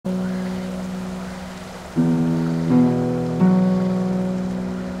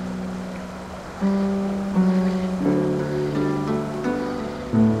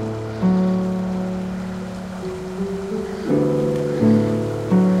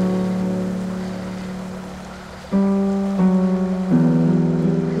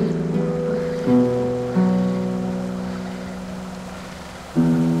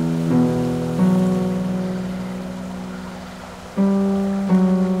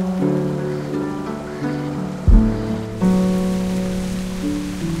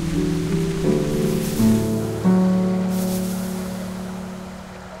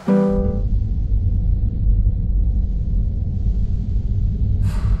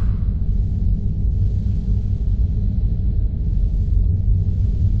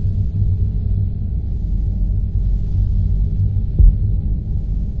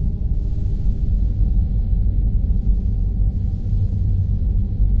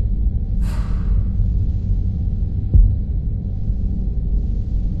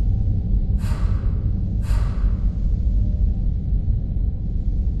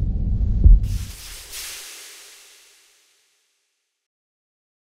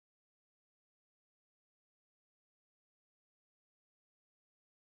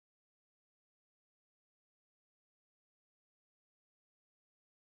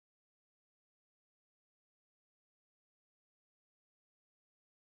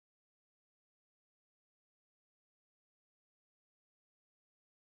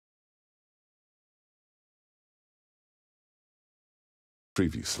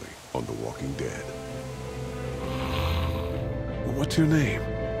Previously on The Walking Dead. What's your name?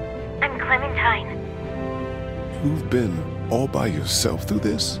 I'm Clementine. You've been all by yourself through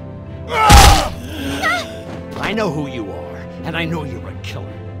this? I know who you are, and I know you're a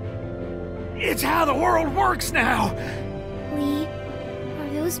killer. It's how the world works now! Lee, are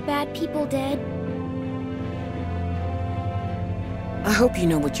those bad people dead? I hope you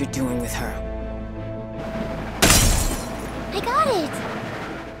know what you're doing with her. I got it!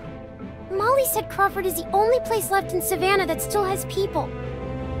 Molly said Crawford is the only place left in Savannah that still has people.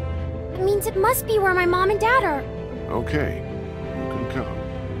 It means it must be where my mom and dad are. Okay, you can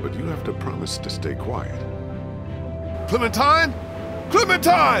come, but you have to promise to stay quiet. Clementine?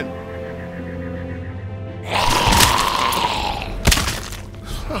 Clementine!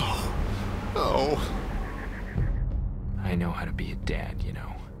 Oh. I know how to be a dad, you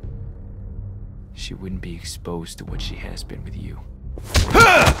know. She wouldn't be exposed to what she has been with you.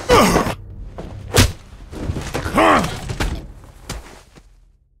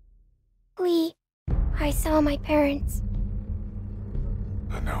 Lee, I saw my parents.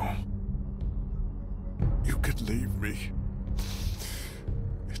 I know. You could leave me.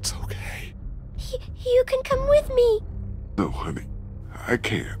 It's okay. You can come with me. No, honey. I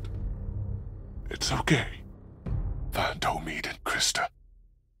can't. It's okay. Find Omid and Krista.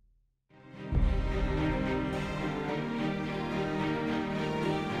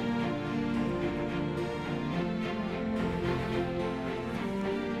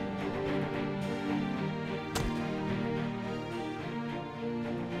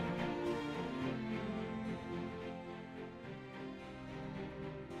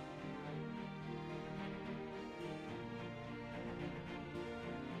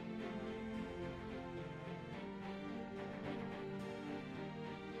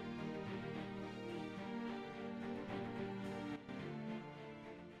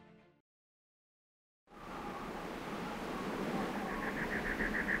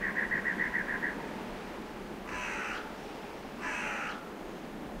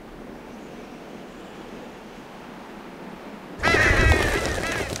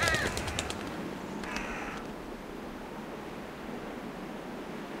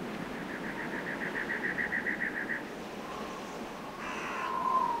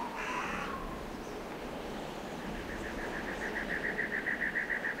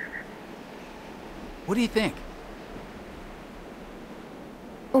 What do you think?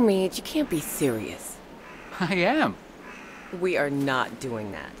 Omid, you can't be serious. I am. We are not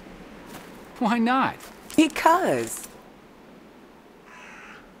doing that. Why not? Because.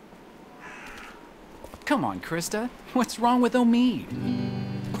 Come on, Krista. What's wrong with Omid?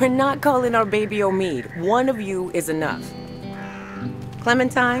 We're not calling our baby Omid. One of you is enough.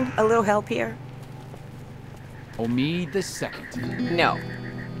 Clementine, a little help here? Omid the second. No.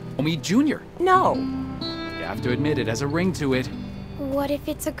 Omid Jr. No. You have to admit it has a ring to it. What if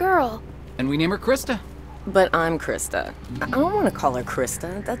it's a girl? And we name her Krista. But I'm Krista. I don't want to call her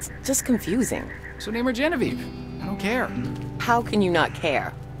Krista. That's just confusing. So name her Genevieve. I don't care. How can you not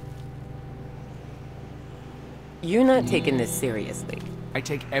care? You're not taking this seriously. I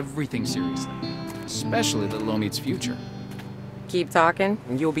take everything seriously. Especially little Omid's future. Keep talking,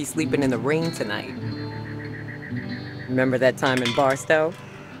 and you'll be sleeping in the rain tonight. Remember that time in Barstow?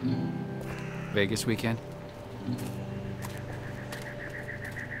 Vegas weekend.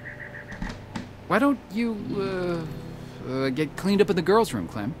 Why don't you, get cleaned up in the girls' room,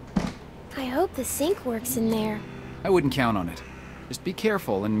 Clem? I hope the sink works in there. I wouldn't count on it. Just be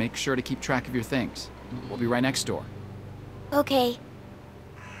careful and make sure to keep track of your things. We'll be right next door. Okay.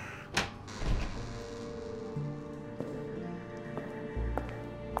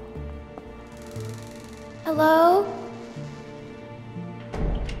 Hello?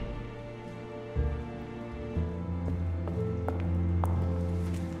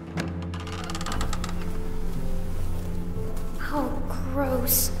 Oh,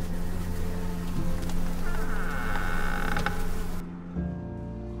 gross.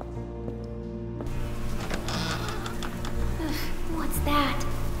 What's that?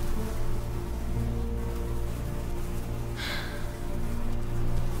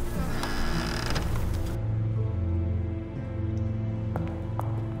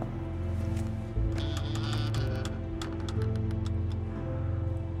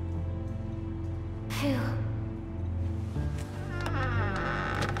 Phew.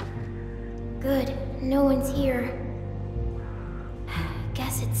 Good, no one's here.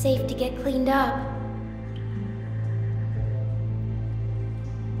 Guess it's safe to get cleaned up.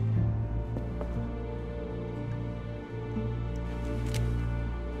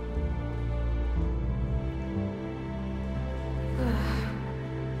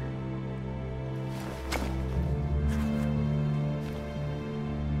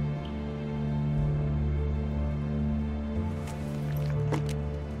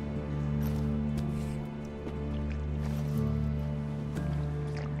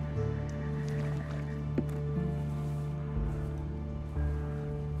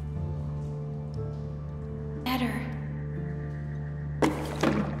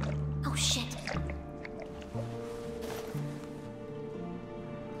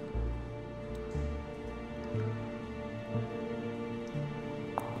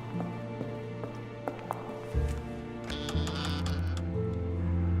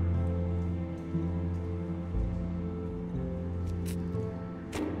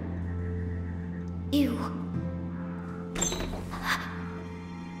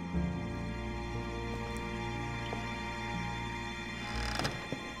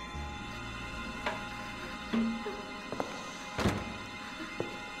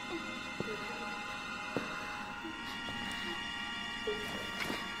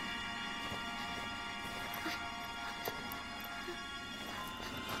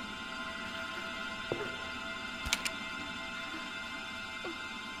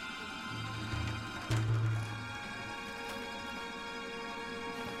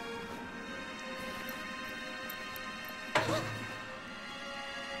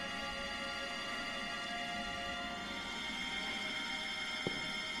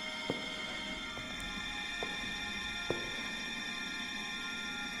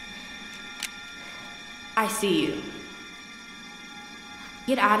 I see you.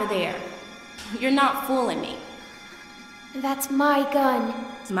 Get out of there. You're not fooling me. That's my gun.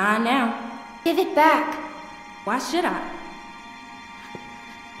 It's mine now. Give it back. Why should I?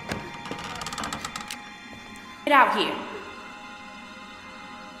 Get out here.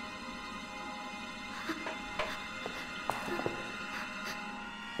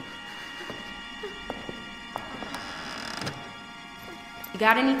 You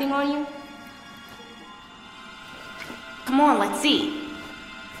got anything on you? Come on, let's see.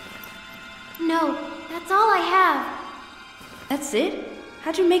 No, that's all I have. That's it?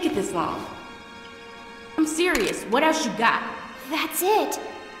 How'd you make it this long? I'm serious. What else you got? That's it.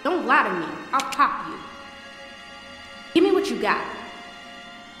 Don't lie to me. I'll pop you. Give me what you got.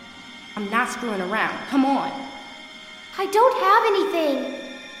 I'm not screwing around. Come on. I don't have anything.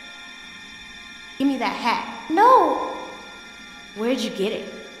 Give me that hat. No. Where'd you get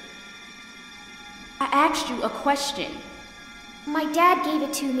it? I asked you a question. My dad gave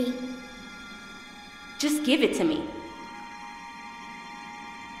it to me. Just give it to me.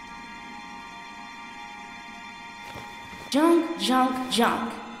 Junk, junk,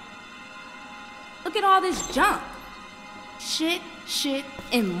 junk. Look at all this junk. Shit, shit,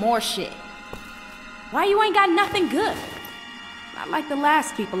 and more shit. Why you ain't got nothing good? Not like the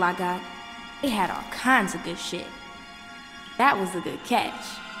last people I got. They had all kinds of good shit. That was a good catch.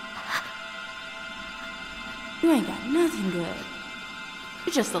 You ain't got nothing good.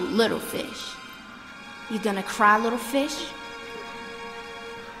 You're just a little fish. You gonna cry, little fish?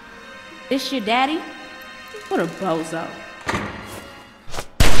 This your daddy? What a bozo.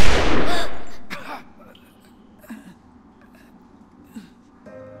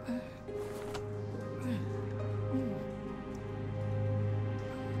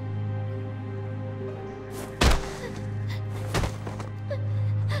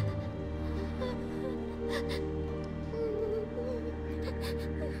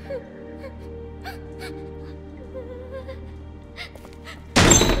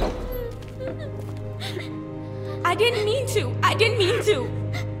 I didn't mean to. I didn't mean to.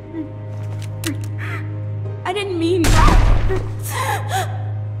 I didn't mean to.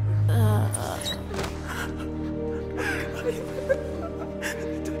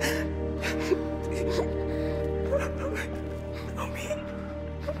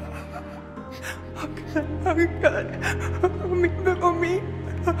 Oh God.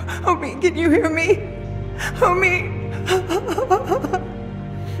 Homie, can you hear me? Homie.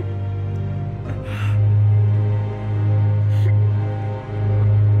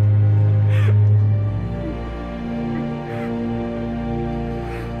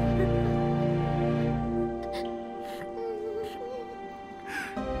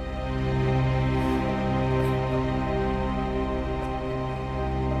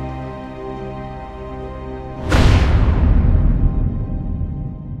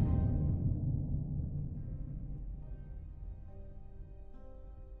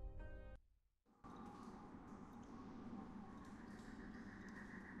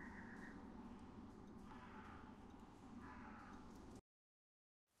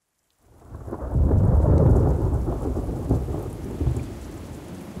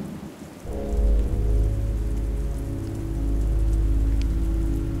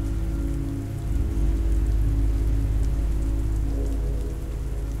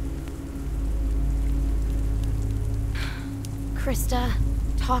 Krista,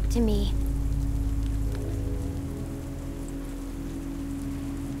 talk to me.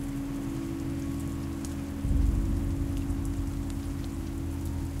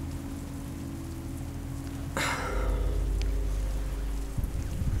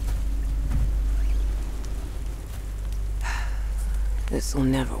 This will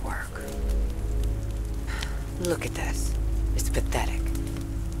never work. Look at this. It's pathetic.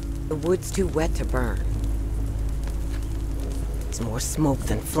 The wood's too wet to burn. It's more smoke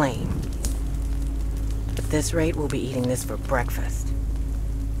than flame. At this rate, we'll be eating this for breakfast.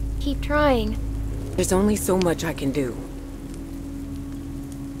 Keep trying. There's only so much I can do.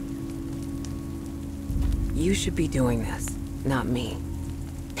 You should be doing this, not me.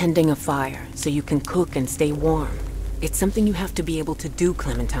 Tending a fire so you can cook and stay warm. It's something you have to be able to do,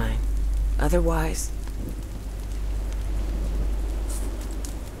 Clementine. Otherwise...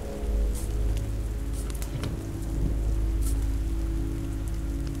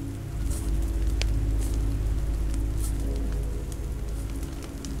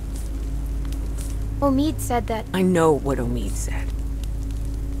 Omid said that... I know what Omid said.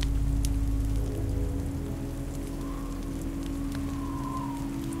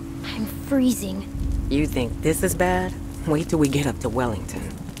 I'm freezing. You think this is bad? Wait till we get up to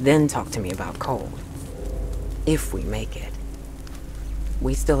Wellington. Then talk to me about cold. If we make it.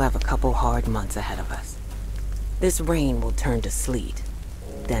 We still have a couple hard months ahead of us. This rain will turn to sleet,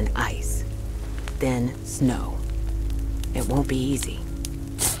 then ice, then snow. It won't be easy.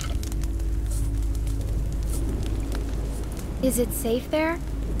 Is it safe there?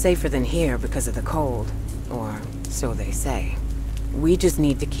 Safer than here because of the cold, or so they say. We just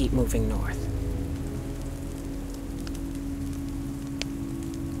need to keep moving north.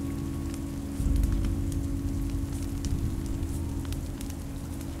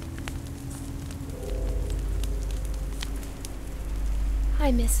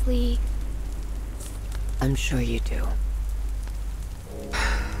 Hi, Miss Lee. I'm sure you do.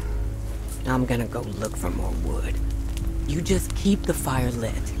 I'm gonna go look for more wood. You just keep the fire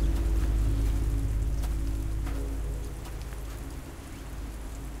lit.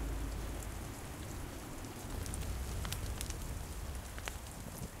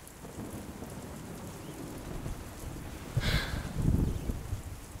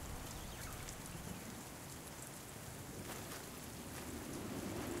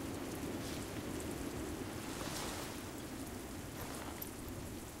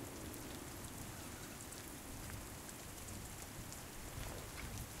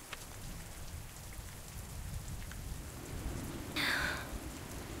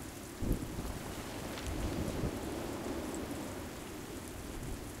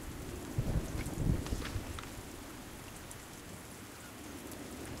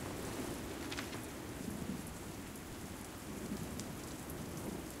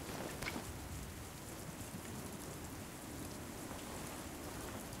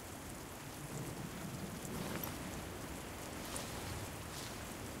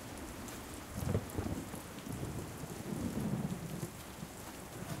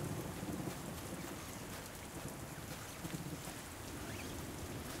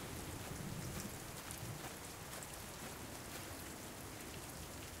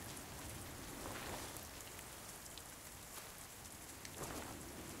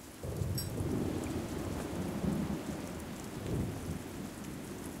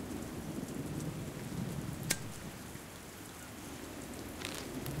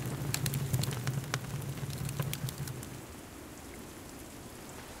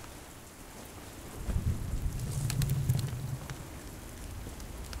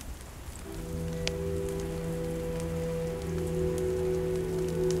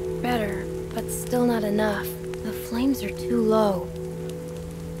 Better, but still not enough. The flames are too low.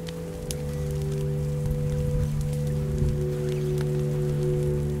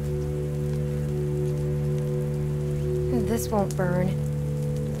 This won't burn.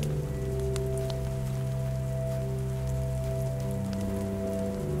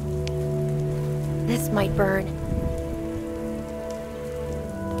 This might burn.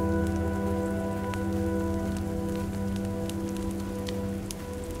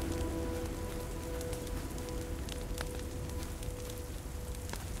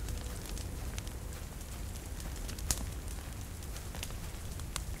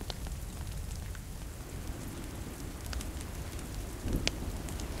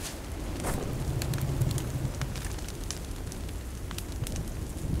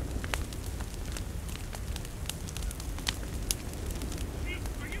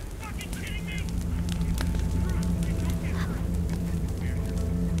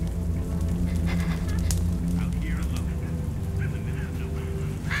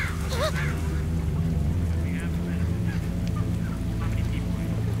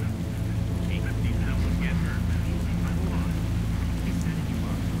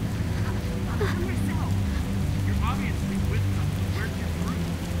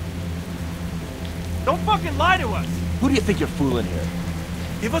 Don't fucking lie to us! Who do you think you're fooling here?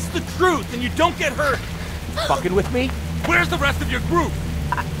 Give us the truth and you don't get hurt! Fucking with me? Where's the rest of your group?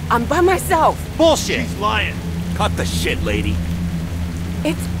 I'm by myself. Bullshit! She's lying. Cut the shit, lady.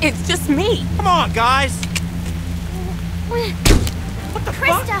 It's just me. Come on, guys! What the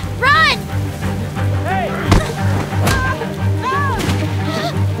fuck? Krista, run!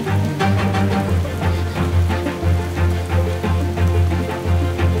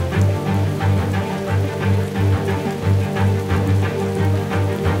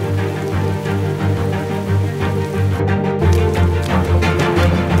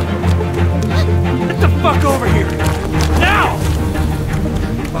 Fuck over here! Now!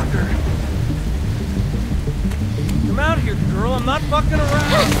 Fucker. Come out here, girl. I'm not fucking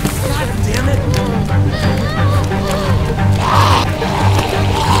around. God damn it.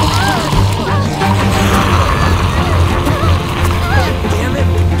 Damn it.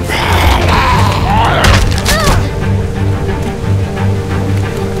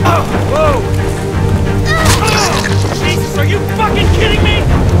 Oh, whoa!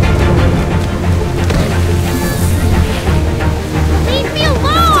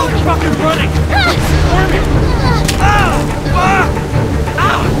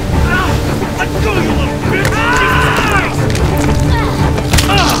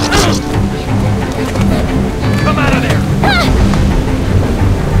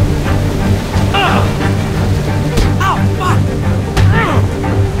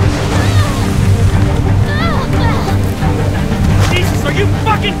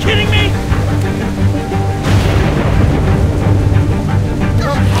 fucking kidding me?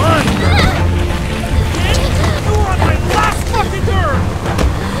 Come on! You are on my last fucking nerve!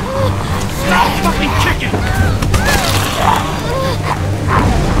 Stop fucking kicking!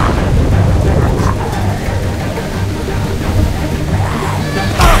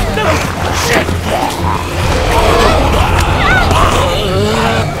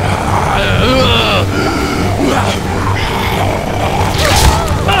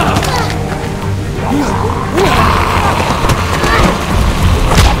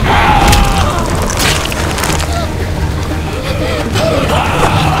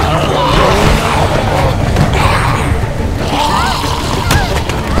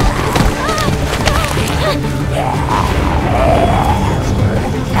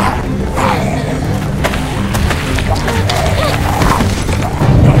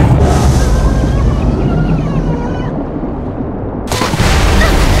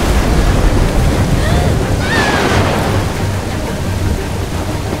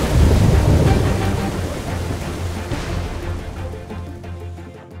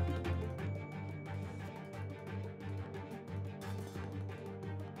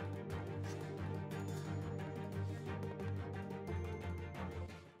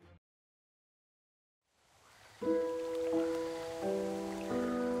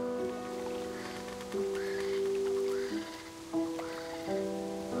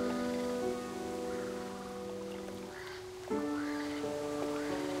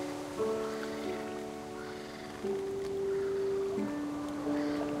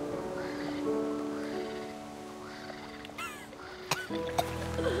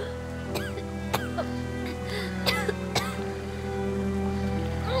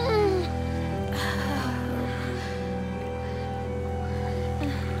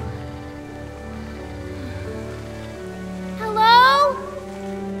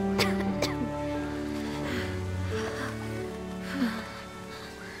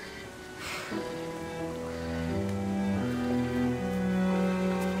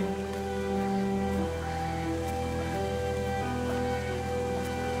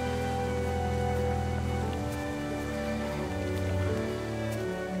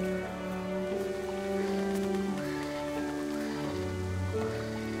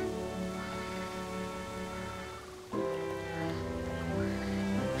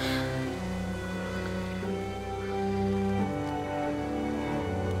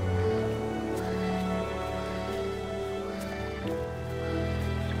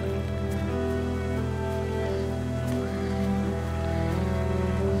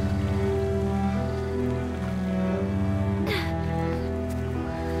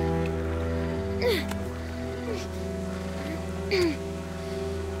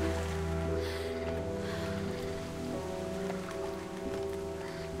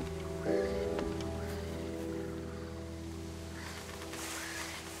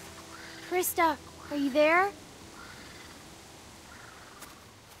 Krista, are you there?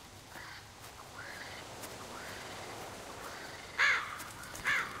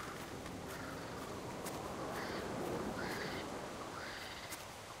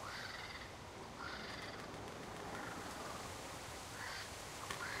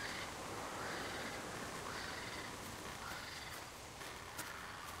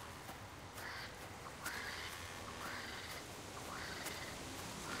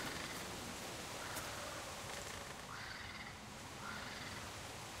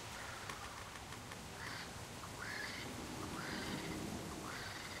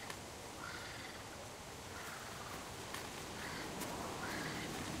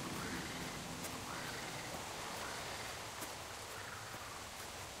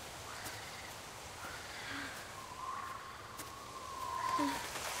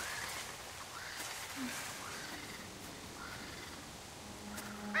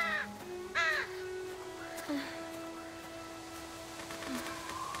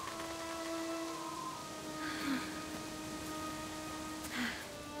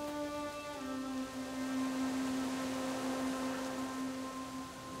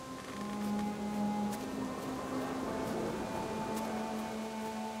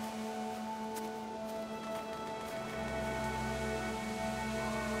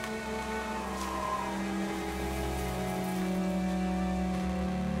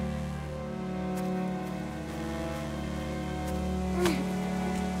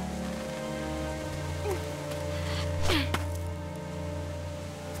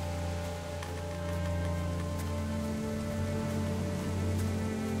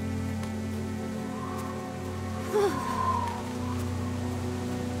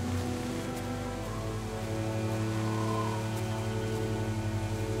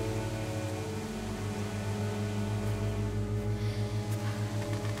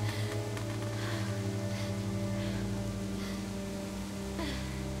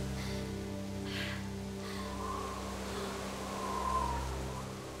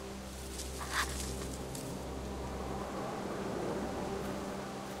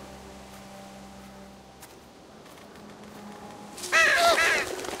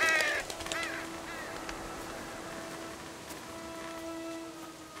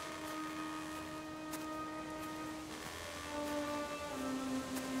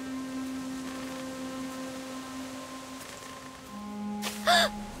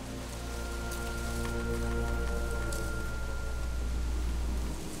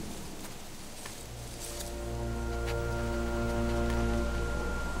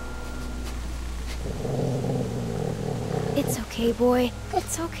 okay, boy.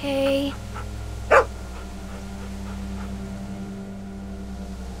 It's okay.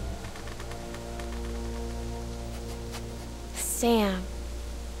 Sam.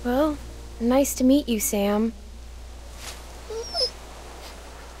 Well, nice to meet you, Sam.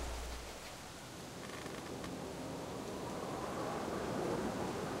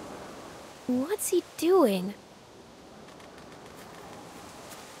 What's he doing?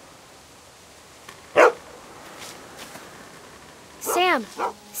 Sam!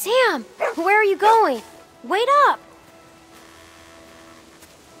 Sam! Where are you going? Wait up!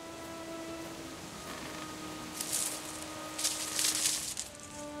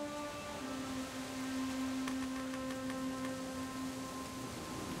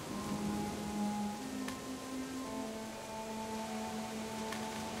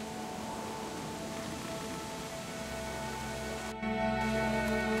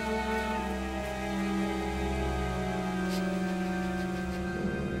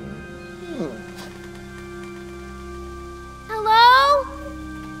 Hello?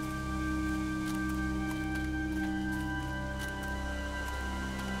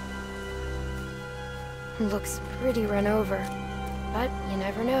 Looks pretty run over, but you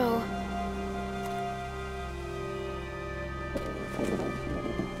never know.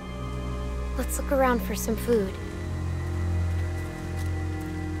 Let's look around for some food.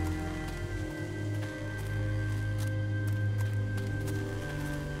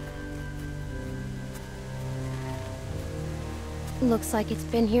 Looks like it's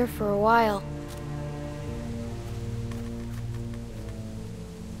been here for a while.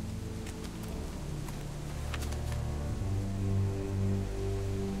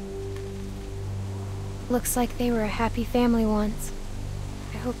 Looks like they were a happy family once.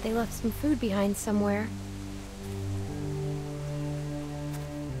 I hope they left some food behind somewhere.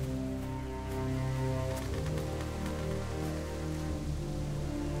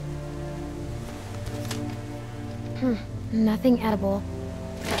 Nothing edible.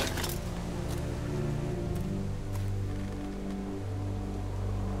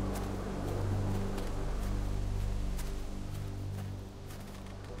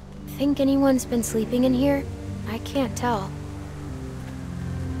 Think anyone's been sleeping in here? I can't tell.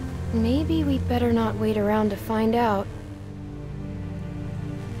 Maybe we better not wait around to find out.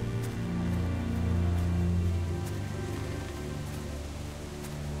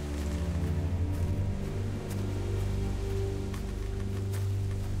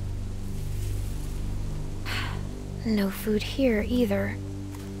 No food here either.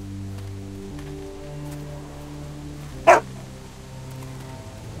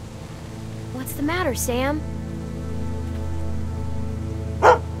 What's the matter, Sam?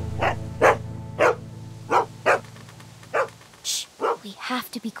 Shh! We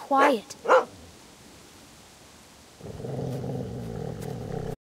have to be quiet.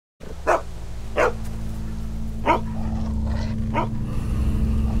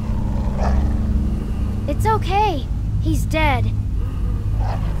 It's okay. He's dead.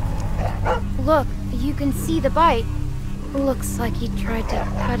 Look, you can see the bite. Looks like he tried to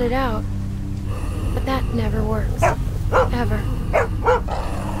cut it out. But that never works. Ever.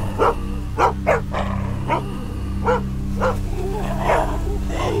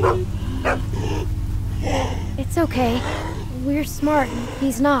 It's okay. We're smart, and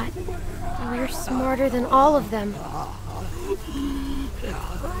he's not. We're smarter than all of them.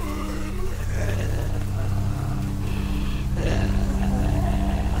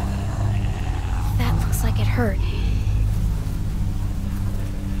 That looks like it hurt.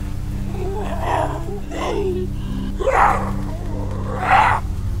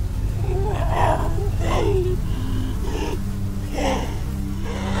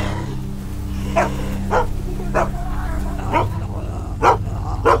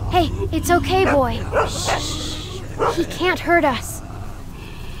 Hey, it's okay, boy. Shh. He can't hurt us.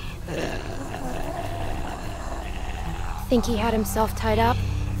 Think he had himself tied up?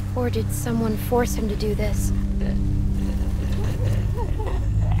 Or did someone force him to do this?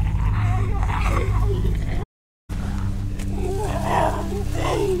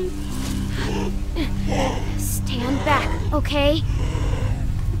 Stand back, okay?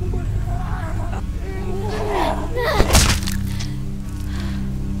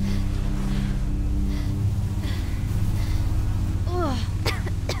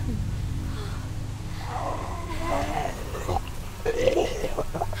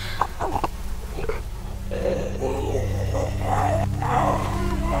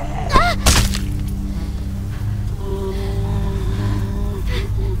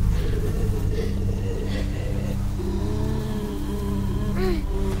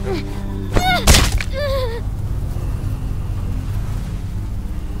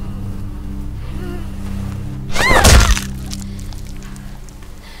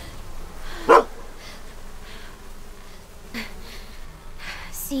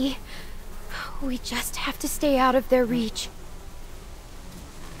 see. We just have to stay out of their reach.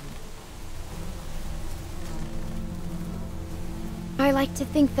 I like to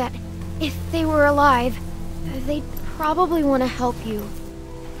think that if they were alive, they'd probably want to help you.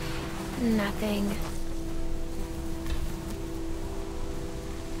 Nothing.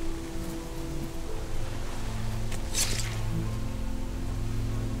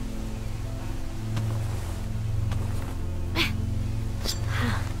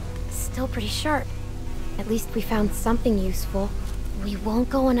 Still pretty sharp. At least we found something useful. We won't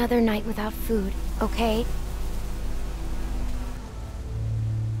go another night without food, okay?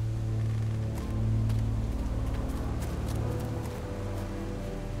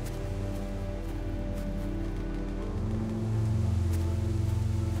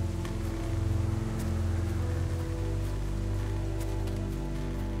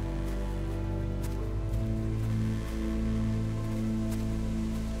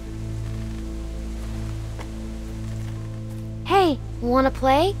 Hey, wanna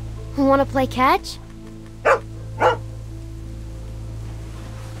play? Wanna play catch?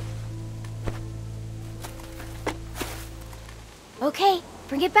 Okay,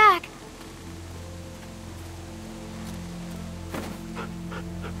 bring it back.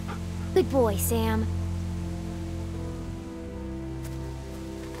 Good boy, Sam.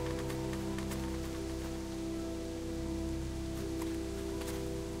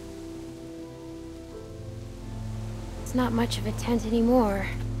 It's not much of a tent anymore.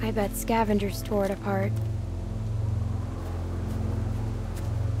 I bet scavengers tore it apart.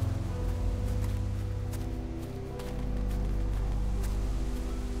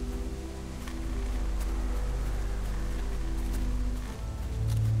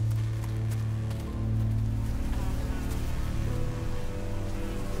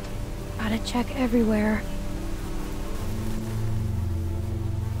 Gotta check everywhere.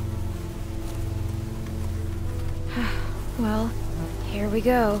 Well, here we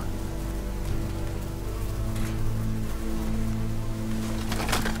go.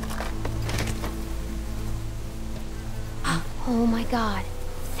 Oh my god,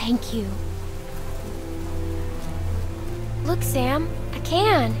 thank you. Look, Sam, a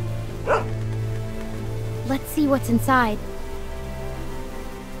can. Let's see what's inside.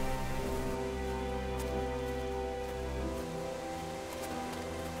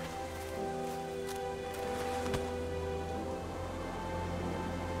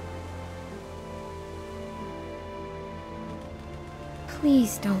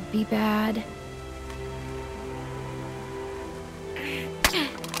 Please don't be bad.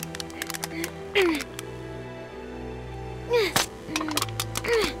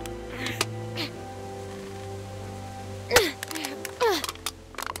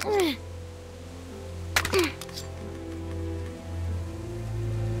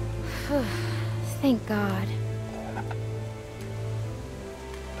 Thank God.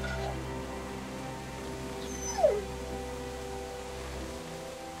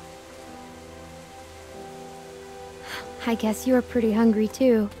 I guess you're pretty hungry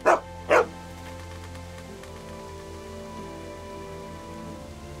too.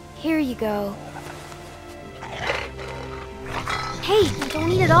 Here you go. Hey,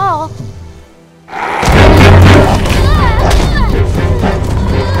 don't eat it all.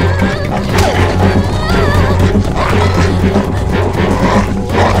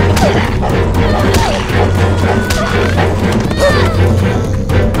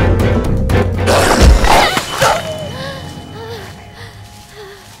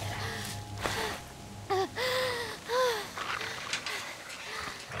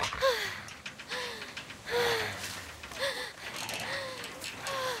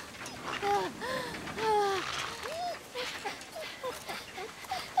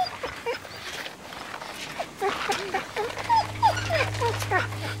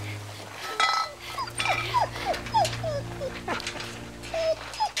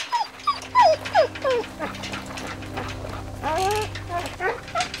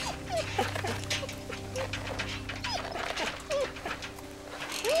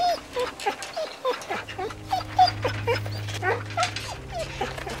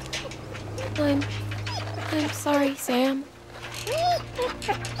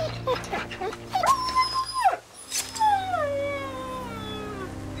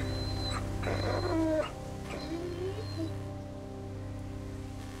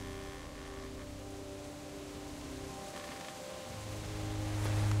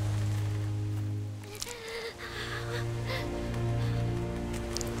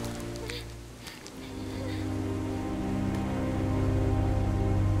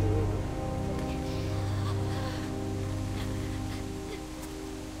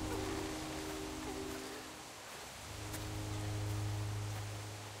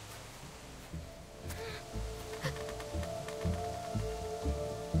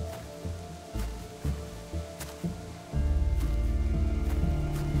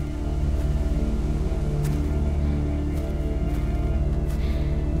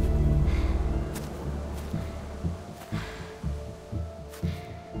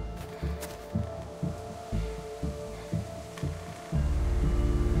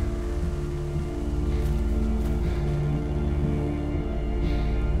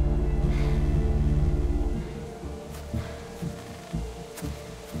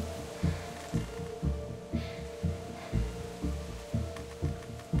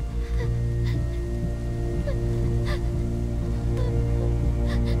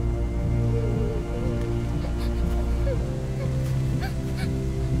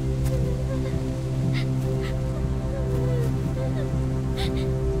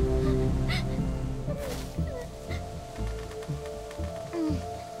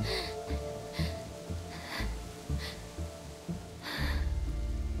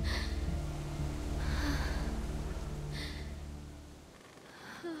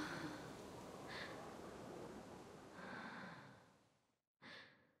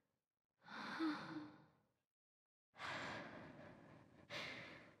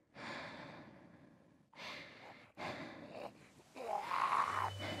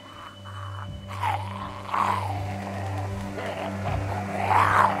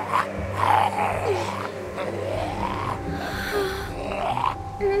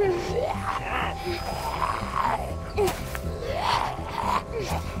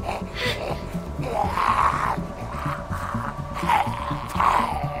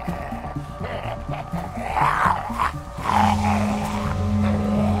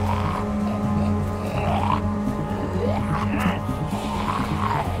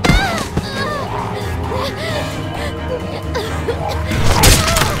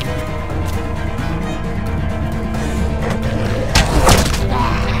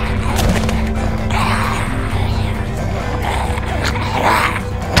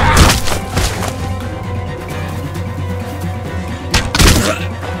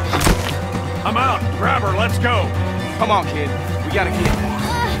 Grab her, let's go. Come on, kid. We gotta get.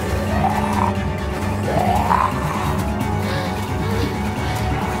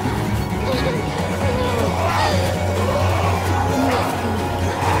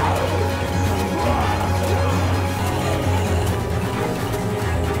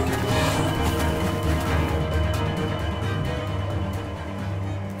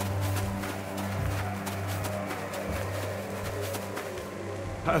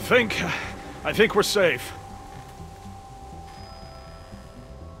 I think we're safe.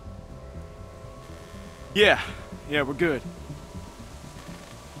 Yeah, we're good.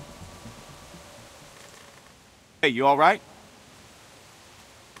 Hey, you all right?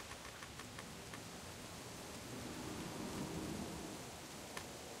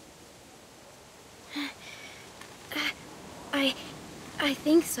 I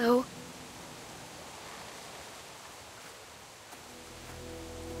think so.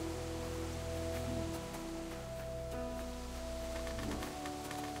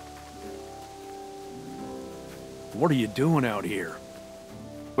 What are you doing out here?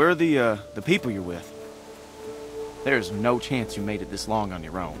 Where are the people you're with? There's no chance you made it this long on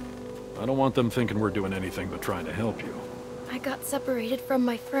your own. I don't want them thinking we're doing anything but trying to help you. I got separated from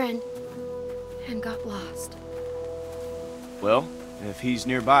my friend and got lost. Well, if he's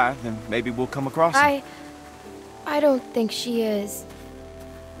nearby, then maybe we'll come across him. I don't think she is.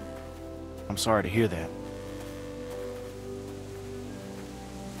 I'm sorry to hear that.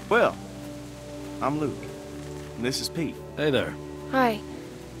 Well, I'm Luke. And this is Pete. Hey there. Hi.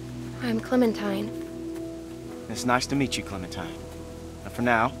 I'm Clementine. It's nice to meet you, Clementine. And for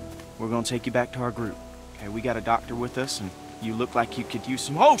now, we're gonna take you back to our group. Okay, we got a doctor with us, and you look like you could use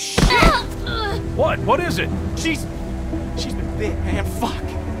some— Oh, shit! What? What is it? She's been bit, man. Fuck.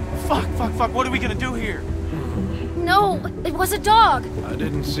 What are we gonna do here? No, it was a dog. I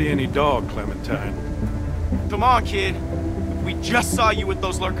didn't see any dog, Clementine. Come on, kid. We just saw you with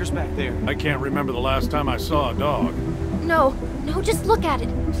those lurkers back there. I can't remember the last time I saw a dog. No, just look at it,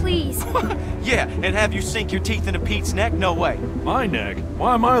 please. Yeah, and have you sink your teeth into Pete's neck? No way. My neck?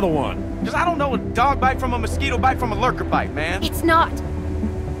 Why am I the one? Because I don't know a dog bite from a mosquito bite from a lurker bite, man. It's not.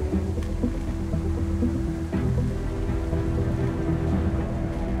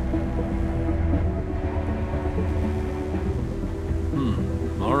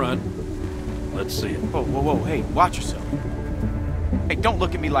 All right. Let's see it. Whoa, hey, watch yourself. Hey, don't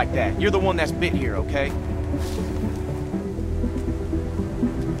look at me like that. You're the one that's bit here, okay?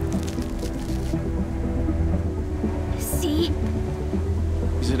 See?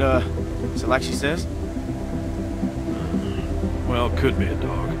 Is it like she says? Well, could be a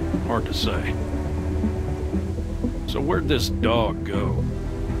dog. Hard to say. So where'd this dog go?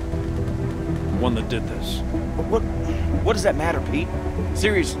 The one that did this. What does that matter, Pete?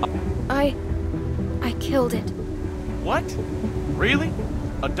 Seriously. I killed it. What? Really?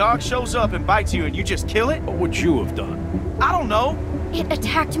 A dog shows up and bites you and you just kill it? What would you have done? I don't know. It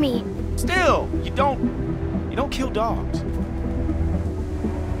attacked me. Still, you don't kill dogs.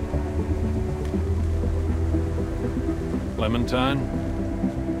 Clementine,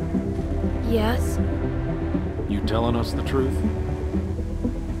 Yes? you telling us the truth?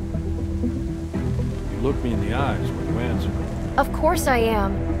 You looked me in the eyes when you answered. Of course I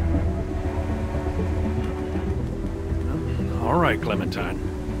am. All right, Clementine.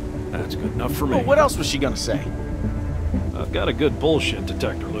 That's good enough for me. Well, what else was she gonna say? I've got a good bullshit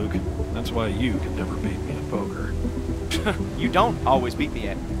detector, Luke. That's why you can never beat me at poker. You don't always beat me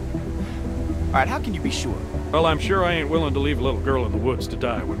at. All right, how can you be sure? Well, I'm sure I ain't willing to leave a little girl in the woods to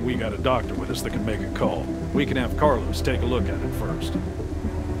die when we got a doctor with us that can make a call. We can have Carlos take a look at it first.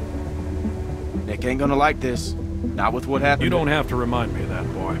 Nick ain't gonna like this. Not with what happened. You don't have to remind me of that,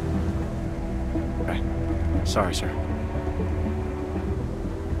 boy. Right. Sorry, sir.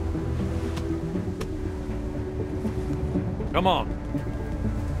 Come on.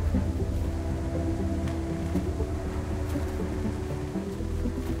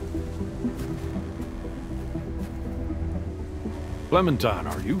 Clementine,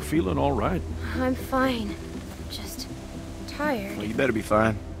 are you feeling all right? I'm fine. Just tired. Well, you better be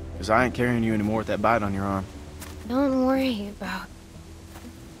fine, because I ain't carrying you anymore with that bite on your arm. Don't worry about...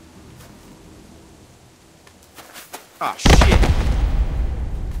 Ah, shit!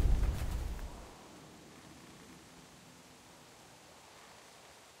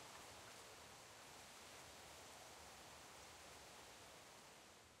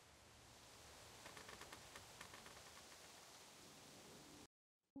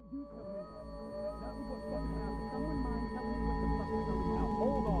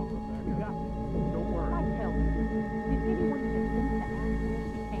 Did anyone get them to ask where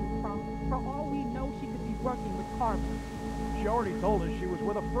she came from? For all we know, apartment. She already told us she was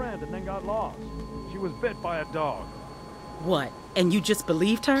with a friend and then got lost. She was bit by a dog. What? And you just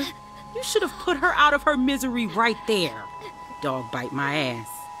believed her? You should have put her out of her misery right there. Dog bite my ass.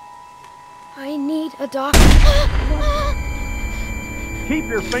 I need a doctor. Keep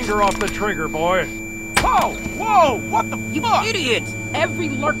your finger off the trigger, boy. Whoa! Whoa! What the fuck? You idiot! Every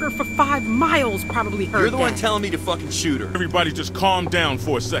lurker for 5 miles probably heard You're the one that. telling me to fucking shoot her. Everybody just calm down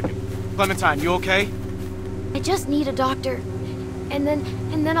for a second. Clementine, you okay? I just need a doctor. And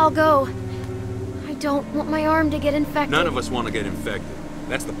then I'll go. I don't want my arm to get infected. None of us want to get infected.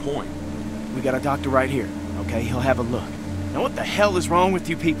 That's the point. We got a doctor right here, okay? He'll have a look. Now what the hell is wrong with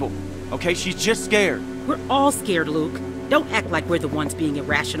you people? Okay, she's just scared. We're all scared, Luke. Don't act like we're the ones being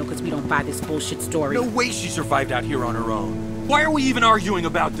irrational because we don't buy this bullshit story. No way she survived out here on her own. Why are we even arguing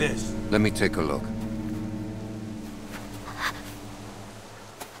about this? Let me take a look.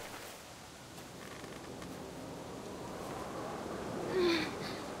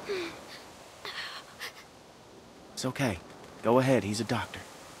 It's okay. Go ahead, he's a doctor.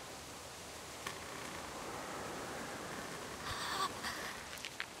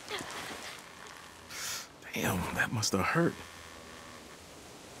 Damn, that must have hurt.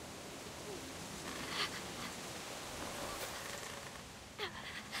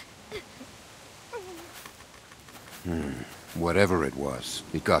 Whatever it was,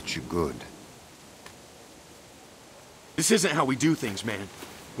 it got you good. This isn't how we do things, man.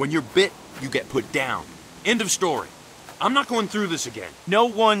 When you're bit, you get put down. End of story. I'm not going through this again. No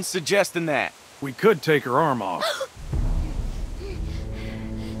one's suggesting that. We could take her arm off.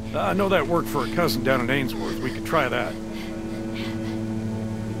 I know that worked for a cousin down in Ainsworth. We could try that.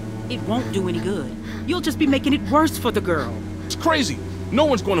 It won't do any good. You'll just be making it worse for the girl. It's crazy. No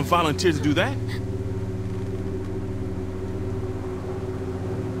one's going to volunteer to do that.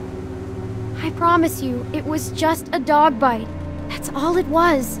 I promise you, it was just a dog bite. That's all it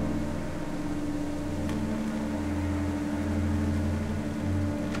was.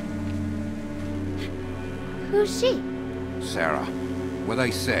 Who's she? Sarah, what I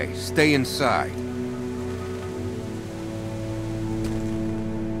say, stay inside.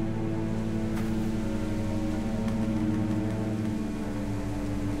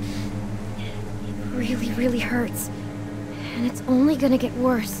 It really, really hurts. And it's only gonna get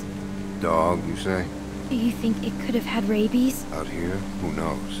worse. Dog, you say? Do you think it could have had rabies? Out here? Who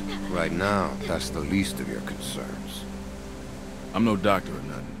knows? Right now, that's the least of your concerns. I'm no doctor or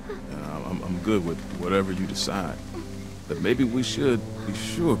nothing. I'm good with whatever you decide. But maybe we should be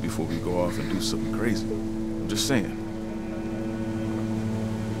sure before we go off and do something crazy. I'm just saying.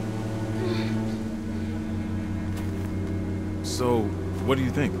 So, what do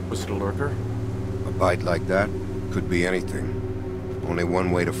you think? Was it a lurker? A bite like that could be anything. Only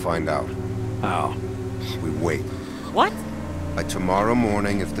one way to find out. How? We wait. What? By tomorrow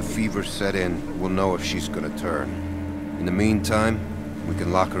morning, if the fever set in, we'll know if she's gonna turn. In the meantime, we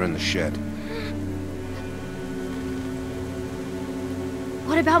can lock her in the shed.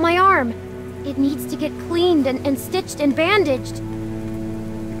 What about my arm? It needs to get cleaned and stitched and bandaged.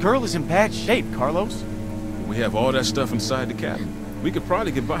 The girl is in bad shape, Carlos. We have all that stuff inside the cabin. We could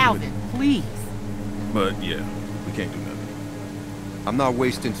probably get by with Alvin, it. please. But yeah, we can't do nothing. I'm not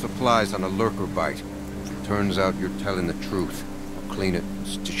wasting supplies on a lurker bite. If it turns out you're telling the truth, I'll clean it and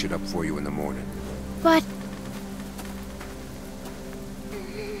stitch it up for you in the morning. But...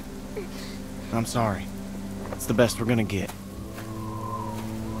 I'm sorry. It's the best we're gonna get.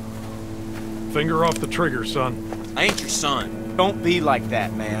 Finger off the trigger, son. I ain't your son. Don't be like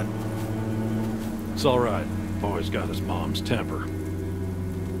that, man. It's all right. Boy's got his mom's temper.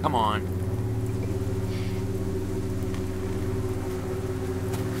 Come on.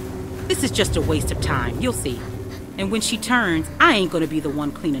 This is just a waste of time, you'll see. And when she turns, I ain't gonna be the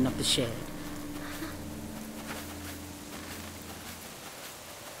one cleaning up the shed.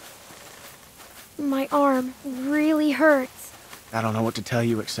 my arm really hurts. I don't know what to tell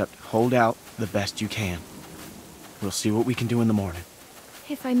you except hold out the best you can. We'll see what we can do in the morning.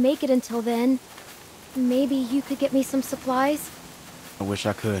 If I make it until then, maybe you could get me some supplies? I wish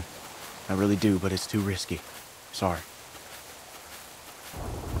I could. I really do, but it's too risky. Sorry.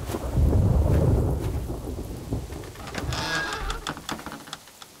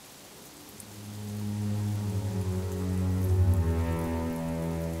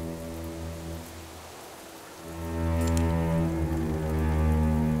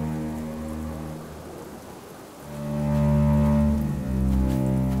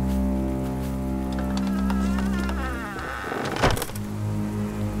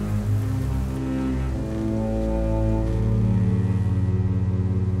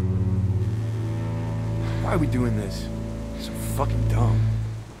 Why are we doing this? So fucking dumb.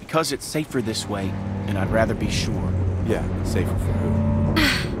 Because it's safer this way, and I'd rather be sure. Yeah, safer for who?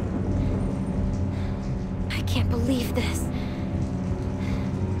 I can't believe this.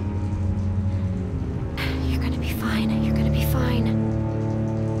 You're gonna be fine. You're gonna be fine.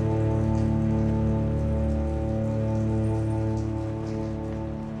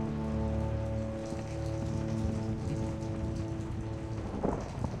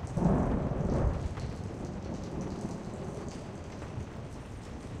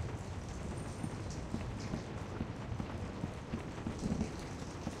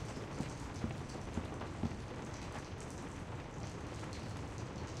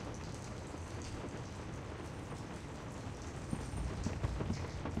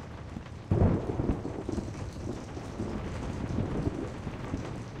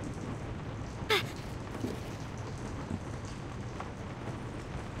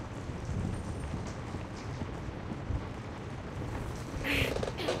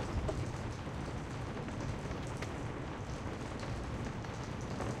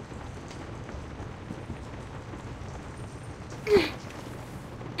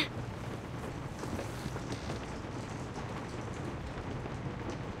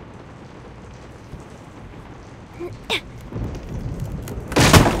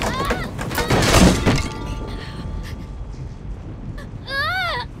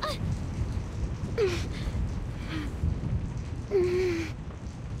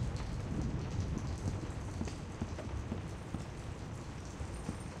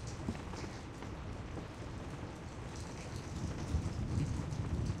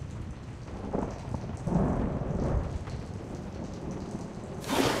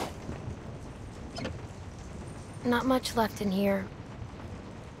 Not much left in here.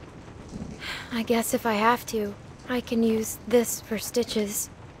 I guess if I have to, I can use this for stitches.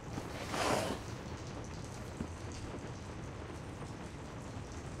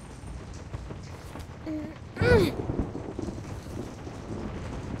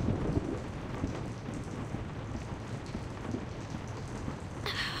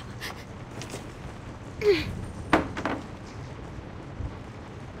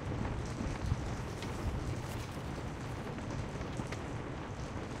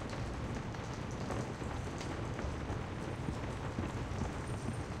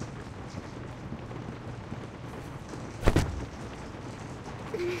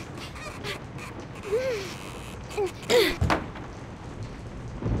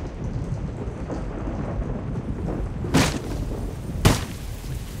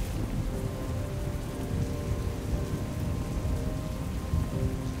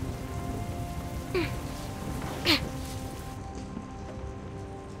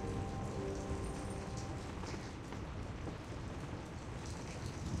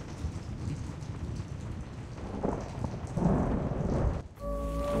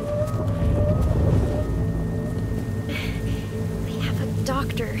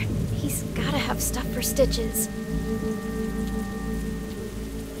 Doctor. He's gotta have stuff for stitches.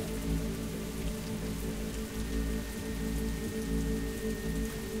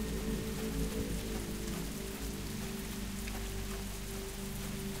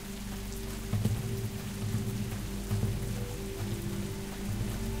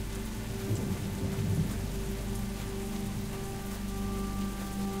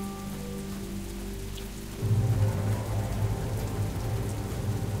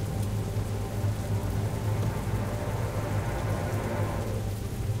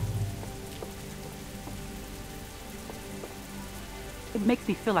 It makes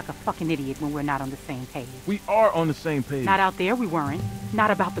me feel like a fucking idiot when we're not on the same page. We are on the same page. Not out there, we weren't. Not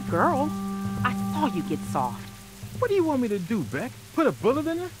about the girl. I saw you get soft. What do you want me to do, Beck? Put a bullet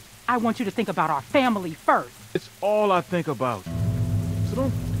in her? I want you to think about our family first. It's all I think about. So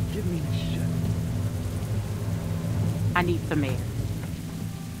don't give me this shit. I need some air.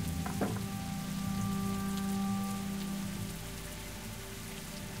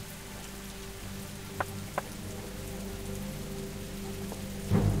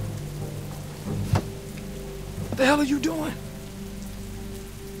 What the hell are you doing?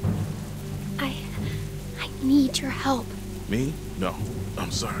 I need your help. Me? No.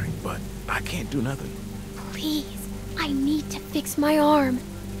 I'm sorry, but I can't do nothing. Please, I need to fix my arm.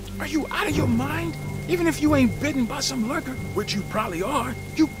 Are you out of your mind? Even if you ain't bitten by some lurker, which you probably are,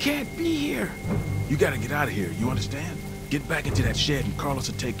 you can't be here. You gotta get out of here, you understand? Get back into that shed and Carlos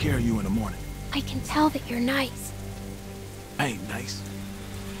will take care of you in the morning. I can tell that you're nice. I ain't nice.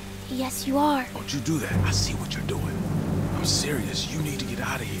 Yes, you are. Don't you do that. I see what you're doing. I'm serious. You need to get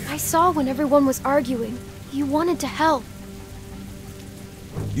out of here. I saw when everyone was arguing. You wanted to help.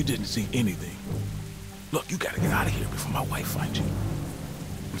 You didn't see anything. Look, you gotta get out of here before my wife finds you.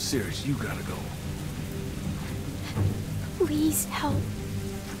 I'm serious, you gotta go. Please help.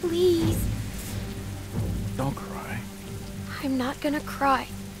 Please. Don't cry. I'm not gonna cry.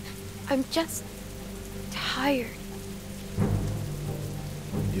 I'm just tired.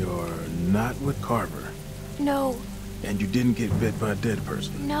 You're not with Carver. No. And you didn't get bit by a dead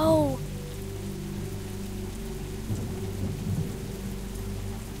person. No.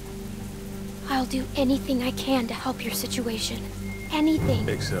 I'll do anything I can to help your situation. Anything.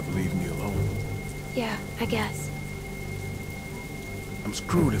 Except leave me alone. Yeah, I guess. I'm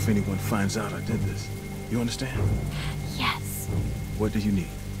screwed if anyone finds out I did this. You understand? Yes. What do you need?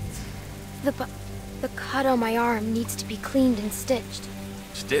 The cut on my arm needs to be cleaned and stitched.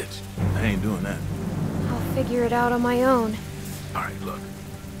 Stitched? I ain't doing that. I'll figure it out on my own. Alright, look.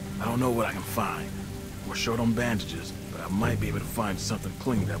 I don't know what I can find. We're short on bandages, but I might be able to find something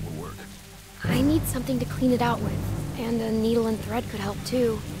clean that will work. I need something to clean it out with. And a needle and thread could help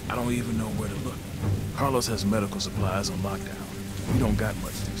too. I don't even know where to look. Carlos has medical supplies on lockdown. We don't got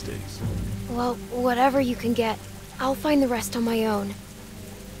much these days. Well, whatever you can get. I'll find the rest on my own.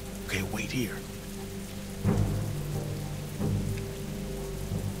 Okay, wait here.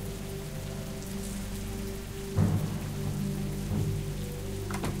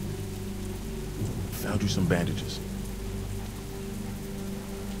 Found you some bandages.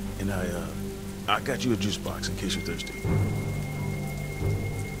 And I got you a juice box in case you're thirsty.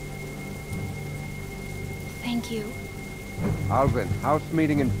 Thank you. Alvin, house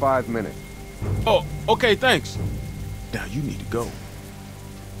meeting in 5 minutes. Oh, okay, thanks. Now you need to go.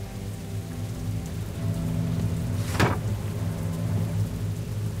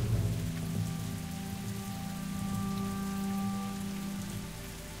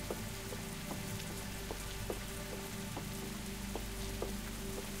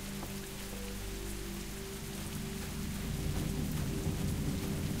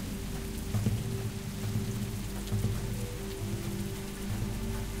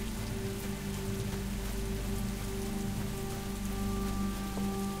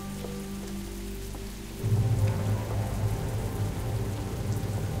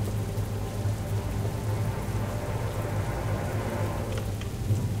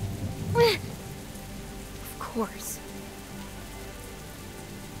 Of course.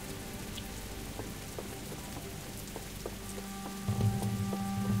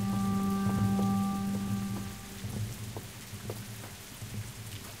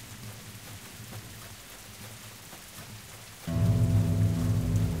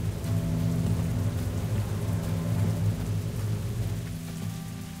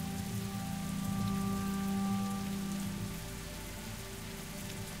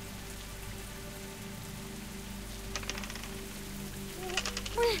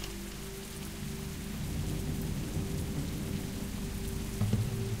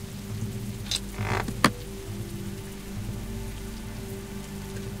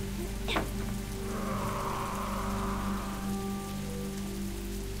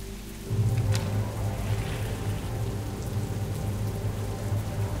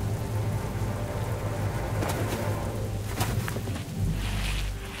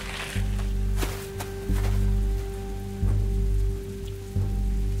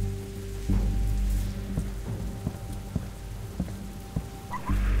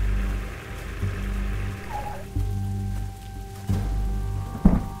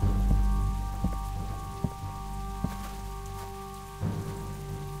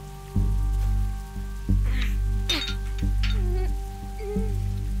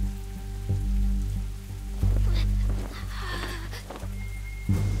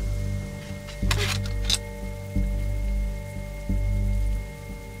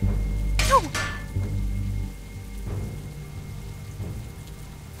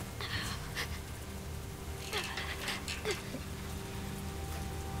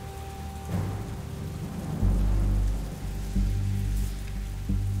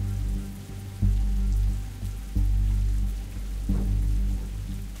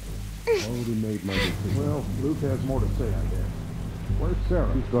 Already made my decision. Well, Luke has more to say, I guess. Where's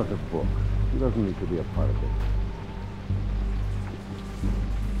Sarah? She's got a book. She doesn't need to be a part of it.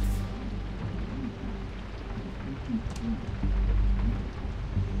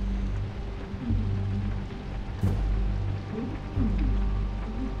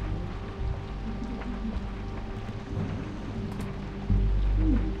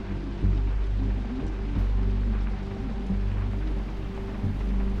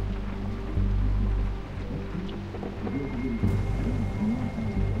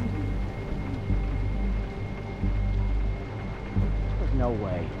 No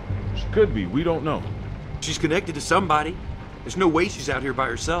way. She could be, we don't know. She's connected to somebody. There's no way she's out here by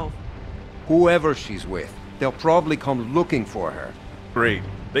herself. Whoever she's with, they'll probably come looking for her. Great.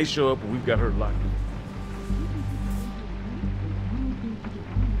 They show up and we've got her locked.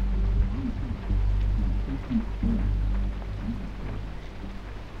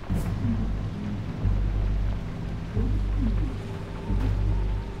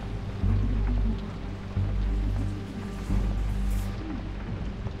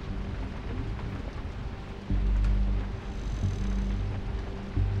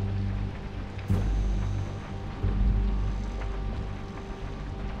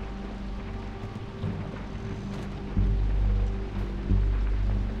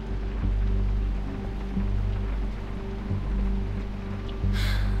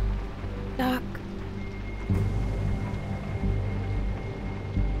 Doc.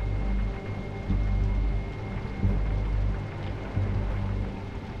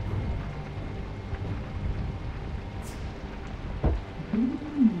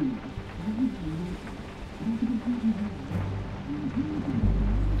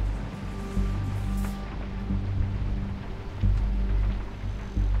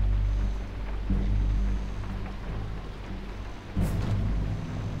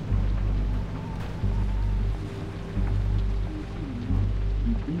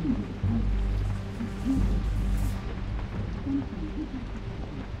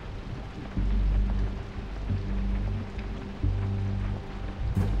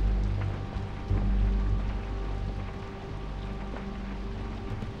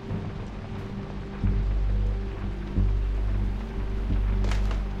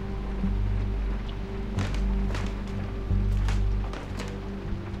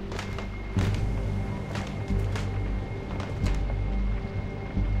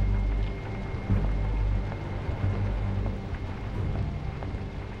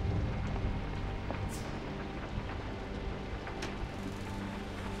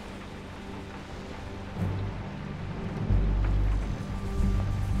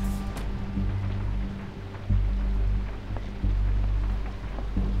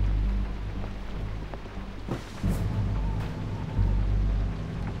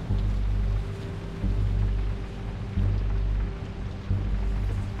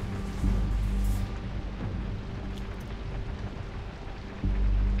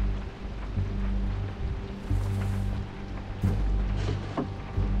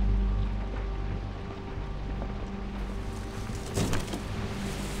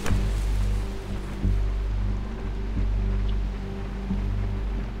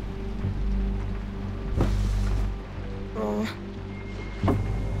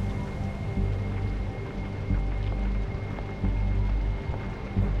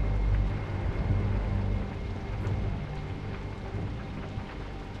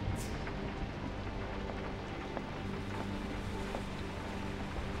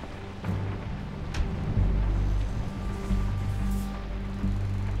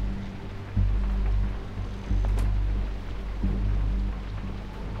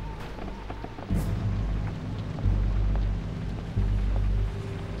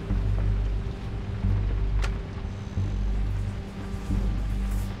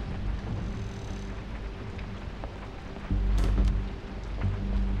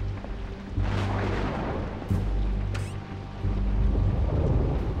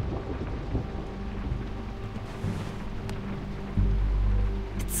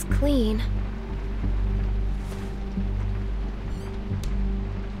 Clean.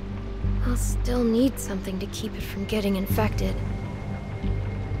 I'll still need something to keep it from getting infected.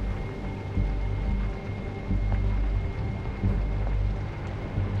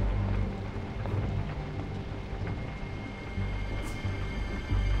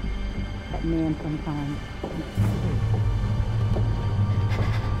 That man sometimes.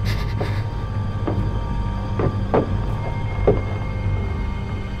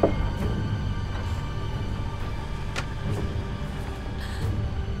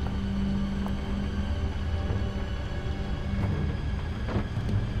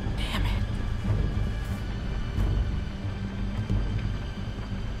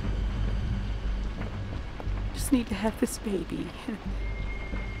 Need to have this baby.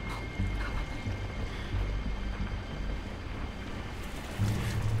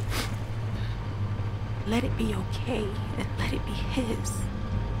 Let it be okay and let it be his.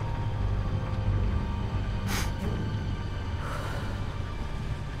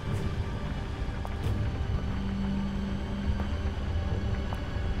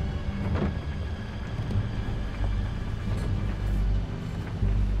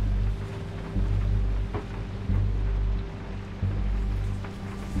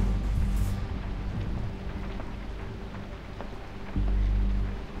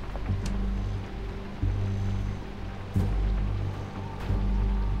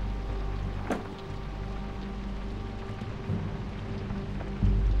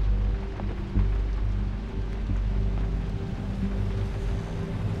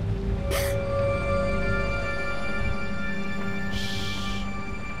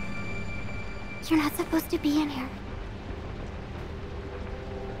 supposed to be in here?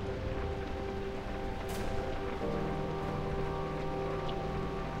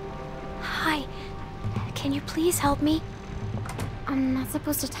 Hi. Can you please help me? I'm not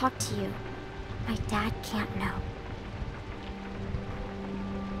supposed to talk to you. My dad can't know.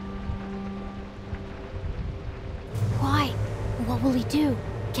 Why? What will he do?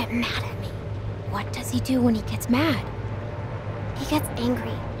 Get mad at me? What does he do when he gets mad? He gets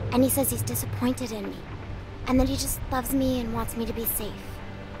angry, and he says he's disappointed in me. And that he just loves me and wants me to be safe.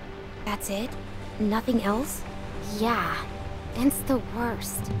 That's it? Nothing else? Yeah, Vin's the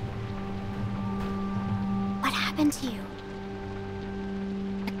worst. What happened to you?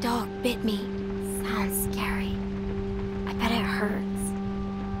 A dog bit me. Sounds scary. I bet it hurts.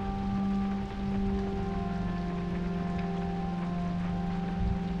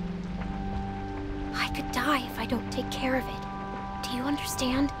 I could die if I don't take care of it. Do you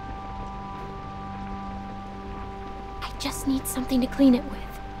understand? I just need something to clean it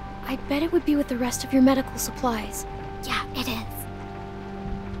with. I bet it would be with the rest of your medical supplies. Yeah, it is.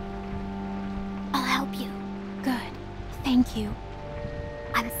 I'll help you. Good. Thank you.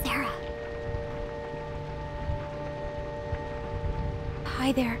 I'm Sarah.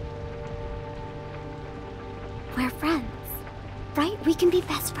 Hi there. We're friends, right? We can be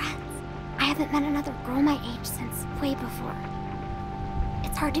best friends. I haven't met another girl my age since way before.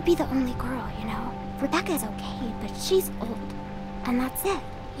 It's hard to be the only girl, you know? Rebecca's okay, but she's old. And that's it.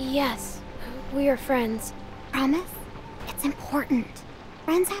 Yes, we are friends. Promise? It's important.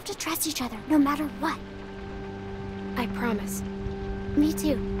 Friends have to trust each other, no matter what. I promise. Me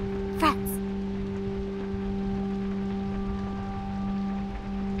too. Friends.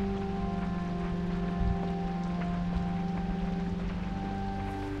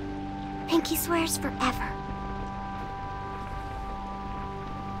 Pinky swears forever.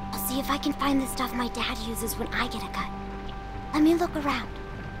 I'll see if I can find the stuff my dad uses when I get a cut. Let me look around.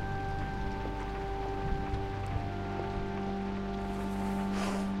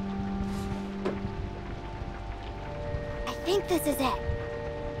 I think this is it.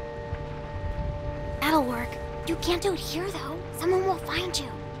 That'll work. You can't do it here, though. Someone will find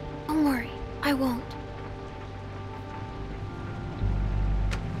you. Don't worry, I won't.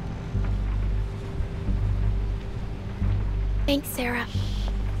 Thanks, Sarah.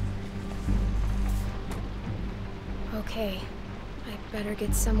 Okay, I'd better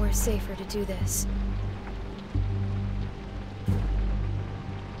get somewhere safer to do this.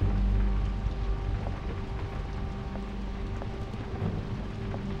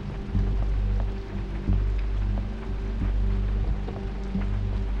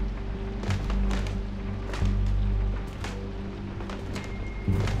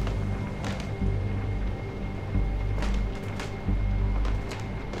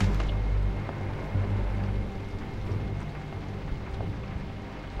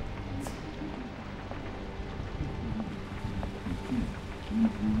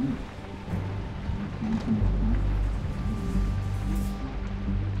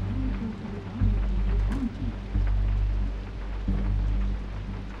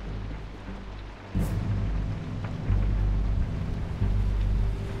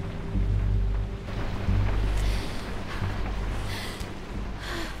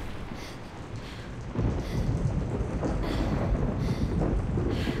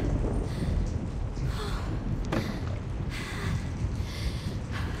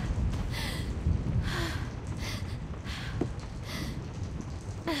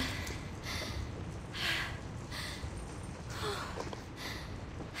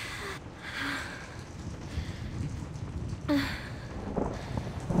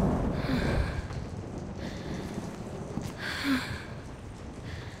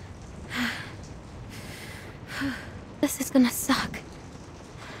 This is gonna suck.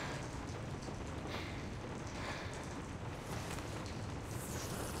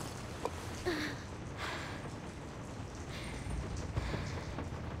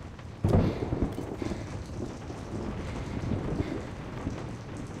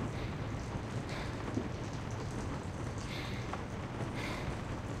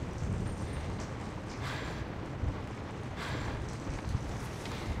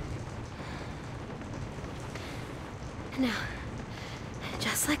 Now,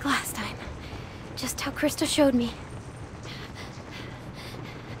 just like last time. Just how Krista showed me.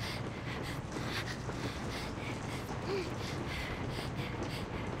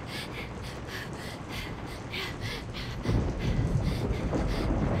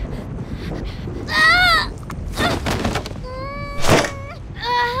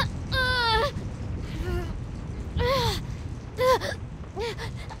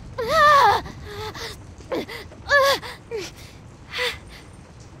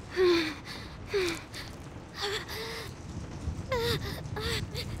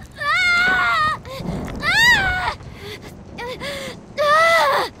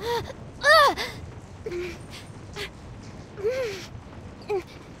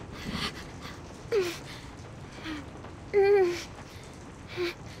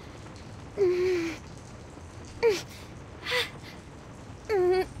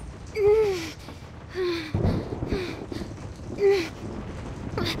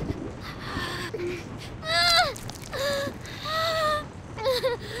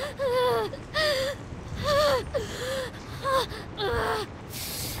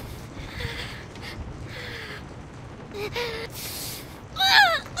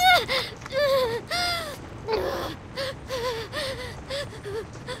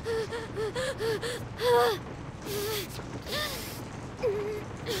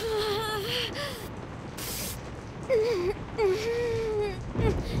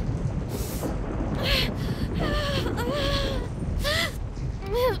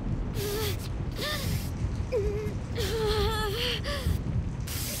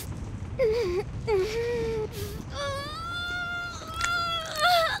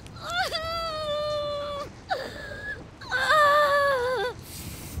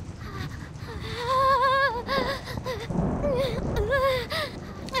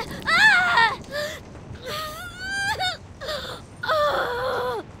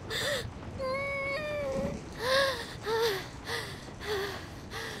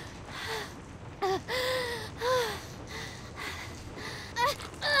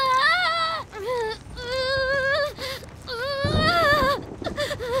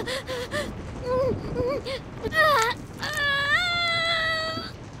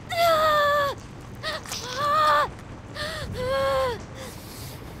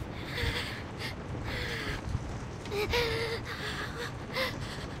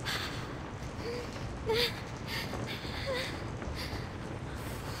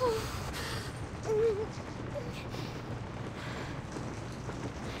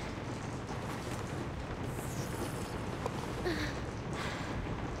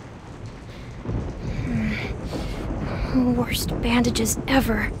 Worst bandages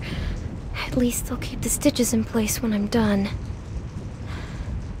ever. At least they'll keep the stitches in place when I'm done.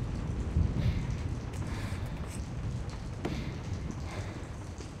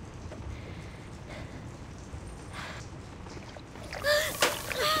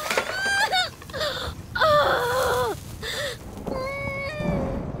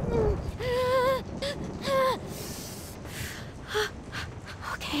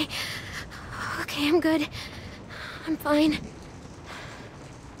 Okay, I'm good. I'm fine.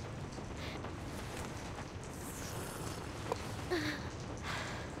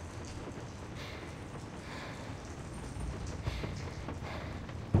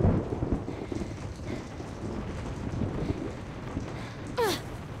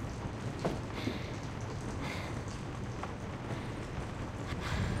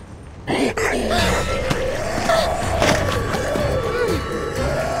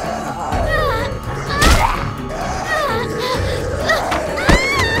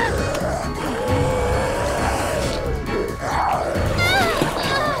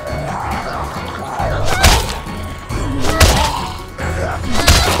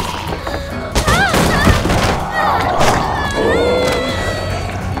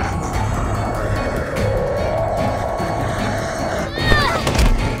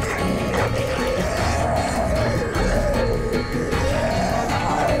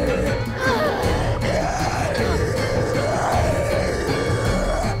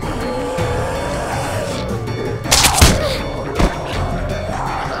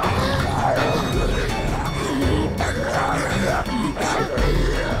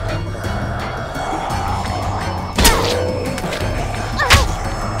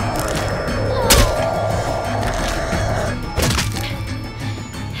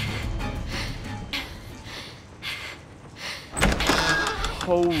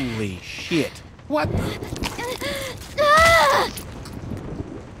 Holy shit. What?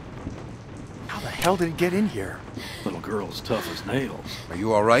 How the hell did it get in here? Little girl's tough as nails. Are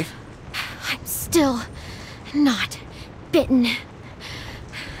you all right? I'm still not bitten.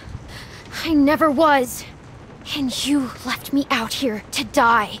 I never was. And you left me out here to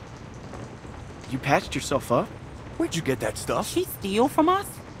die. You patched yourself up? Where'd you get that stuff? She steal from us?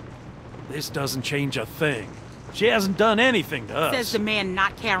 This doesn't change a thing. She hasn't done anything to us. Says the man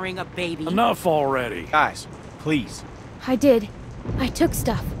not carrying a baby. Enough already. Guys, please. I did. I took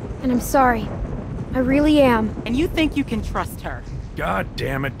stuff, and I'm sorry. I really am. And you think you can trust her? God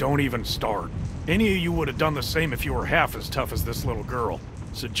damn it, don't even start. Any of you would have done the same if you were half as tough as this little girl.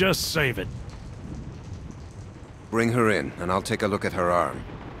 So just save it. Bring her in, and I'll take a look at her arm.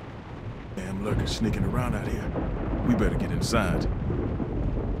 Damn lurkers sneaking around out here. We better get inside.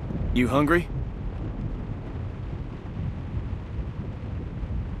 You hungry?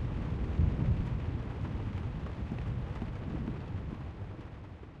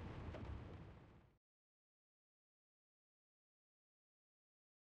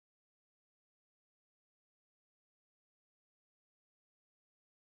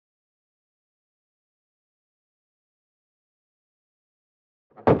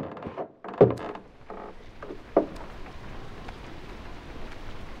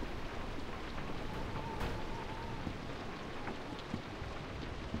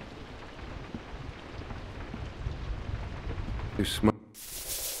 You smell